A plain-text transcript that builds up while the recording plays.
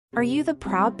Are you the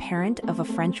proud parent of a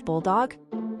French Bulldog?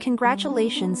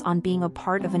 Congratulations on being a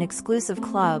part of an exclusive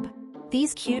club.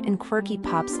 These cute and quirky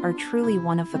pups are truly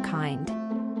one of a kind.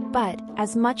 But,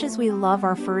 as much as we love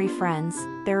our furry friends,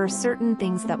 there are certain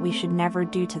things that we should never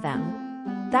do to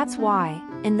them. That's why,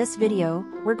 in this video,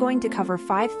 we're going to cover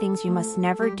 5 things you must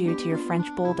never do to your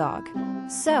French Bulldog.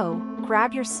 So,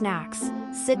 grab your snacks,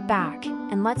 sit back,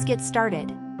 and let's get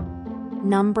started.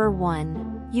 Number 1.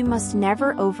 You must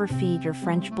never overfeed your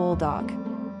French Bulldog.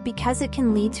 Because it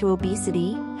can lead to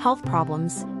obesity, health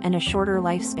problems, and a shorter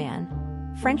lifespan.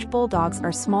 French Bulldogs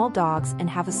are small dogs and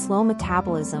have a slow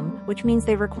metabolism, which means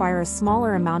they require a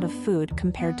smaller amount of food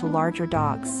compared to larger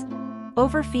dogs.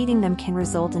 Overfeeding them can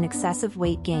result in excessive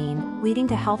weight gain, leading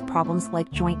to health problems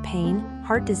like joint pain,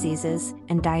 heart diseases,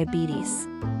 and diabetes.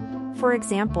 For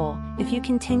example, if you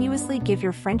continuously give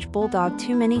your French Bulldog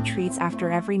too many treats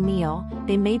after every meal,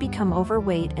 they may become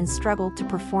overweight and struggle to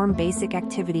perform basic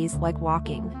activities like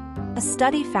walking. A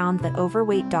study found that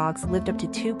overweight dogs lived up to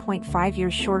 2.5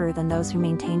 years shorter than those who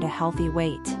maintained a healthy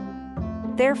weight.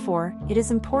 Therefore, it is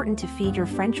important to feed your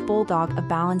French Bulldog a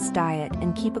balanced diet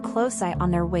and keep a close eye on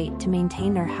their weight to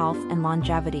maintain their health and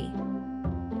longevity.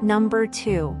 Number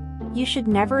 2. You should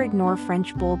never ignore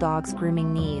French Bulldogs'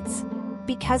 grooming needs.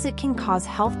 Because it can cause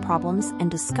health problems and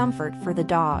discomfort for the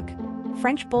dog.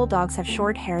 French Bulldogs have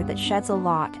short hair that sheds a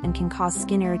lot and can cause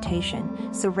skin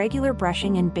irritation, so regular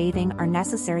brushing and bathing are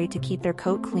necessary to keep their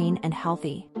coat clean and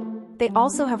healthy. They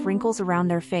also have wrinkles around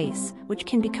their face, which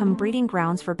can become breeding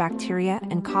grounds for bacteria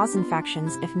and cause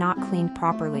infections if not cleaned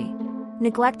properly.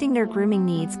 Neglecting their grooming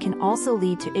needs can also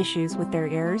lead to issues with their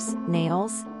ears,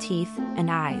 nails, teeth,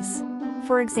 and eyes.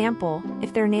 For example,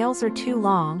 if their nails are too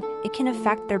long, it can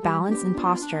affect their balance and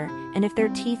posture, and if their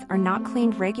teeth are not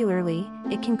cleaned regularly,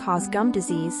 it can cause gum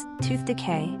disease, tooth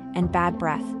decay, and bad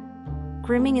breath.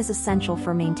 Grooming is essential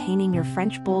for maintaining your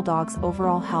French Bulldog's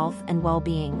overall health and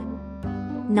well-being.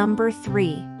 Number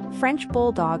 3. French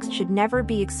Bulldogs should never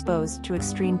be exposed to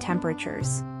extreme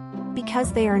temperatures.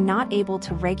 Because they are not able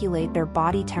to regulate their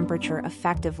body temperature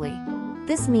effectively.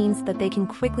 This means that they can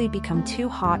quickly become too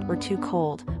hot or too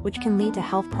cold, which can lead to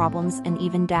health problems and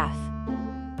even death.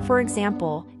 For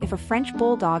example, if a French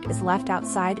Bulldog is left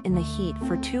outside in the heat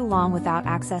for too long without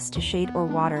access to shade or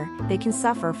water, they can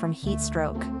suffer from heat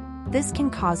stroke. This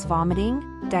can cause vomiting,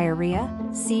 diarrhea,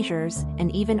 seizures,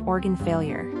 and even organ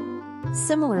failure.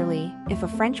 Similarly, if a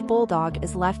French Bulldog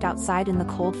is left outside in the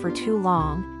cold for too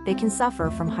long, they can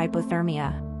suffer from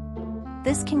hypothermia.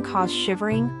 This can cause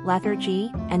shivering,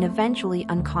 lethargy, and eventually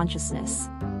unconsciousness.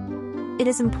 It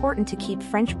is important to keep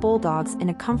French Bulldogs in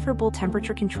a comfortable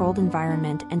temperature-controlled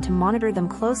environment and to monitor them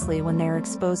closely when they are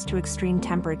exposed to extreme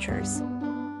temperatures.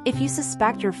 If you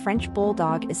suspect your French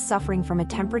Bulldog is suffering from a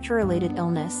temperature-related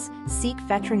illness, seek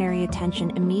veterinary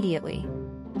attention immediately.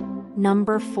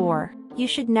 Number 4. You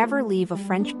should never leave a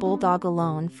French Bulldog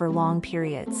alone for long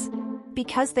periods.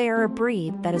 Because they are a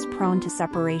breed that is prone to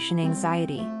separation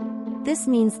anxiety. This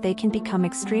means they can become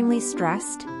extremely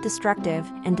stressed,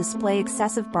 destructive, and display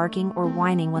excessive barking or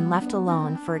whining when left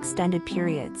alone for extended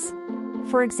periods.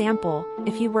 For example,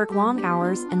 if you work long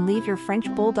hours and leave your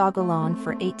French Bulldog alone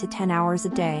for 8 to 10 hours a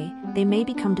day, they may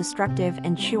become destructive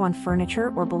and chew on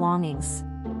furniture or belongings.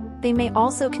 They may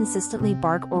also consistently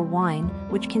bark or whine,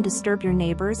 which can disturb your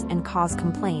neighbors and cause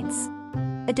complaints.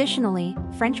 Additionally,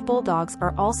 French Bulldogs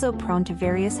are also prone to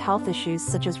various health issues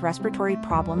such as respiratory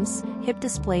problems, hip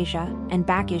dysplasia, and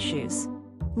back issues.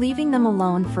 Leaving them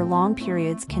alone for long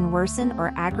periods can worsen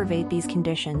or aggravate these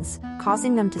conditions,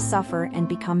 causing them to suffer and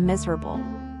become miserable.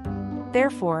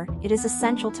 Therefore, it is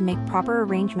essential to make proper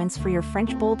arrangements for your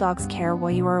French Bulldog's care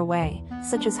while you are away,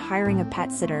 such as hiring a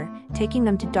pet sitter, taking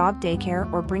them to dog daycare,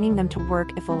 or bringing them to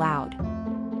work if allowed.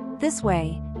 This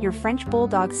way, your French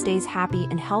Bulldog stays happy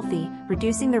and healthy,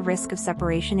 reducing the risk of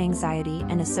separation anxiety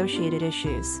and associated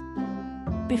issues.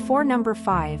 Before number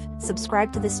 5,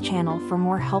 subscribe to this channel for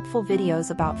more helpful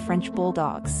videos about French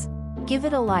Bulldogs. Give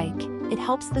it a like, it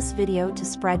helps this video to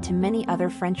spread to many other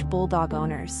French Bulldog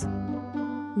owners.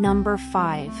 Number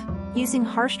 5. Using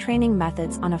harsh training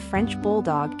methods on a French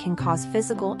Bulldog can cause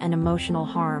physical and emotional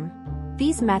harm.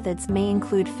 These methods may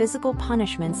include physical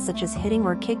punishments such as hitting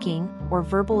or kicking, or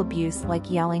verbal abuse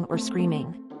like yelling or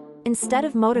screaming. Instead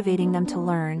of motivating them to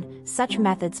learn, such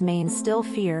methods may instill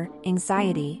fear,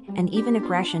 anxiety, and even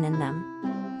aggression in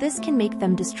them. This can make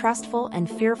them distrustful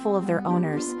and fearful of their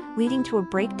owners, leading to a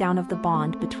breakdown of the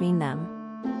bond between them.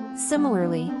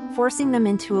 Similarly, forcing them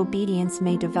into obedience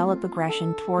may develop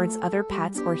aggression towards other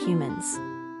pets or humans.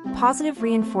 Positive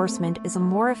reinforcement is a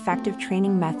more effective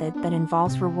training method that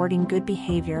involves rewarding good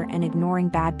behavior and ignoring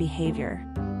bad behavior.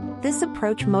 This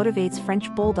approach motivates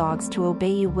French Bulldogs to obey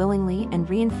you willingly and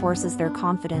reinforces their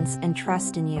confidence and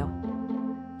trust in you.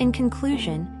 In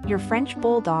conclusion, your French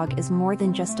Bulldog is more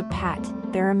than just a pet,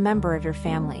 they're a member of your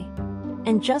family.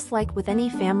 And just like with any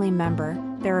family member,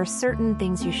 there are certain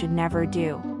things you should never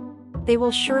do. They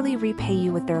will surely repay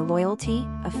you with their loyalty,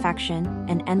 affection,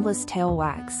 and endless tail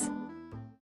wags.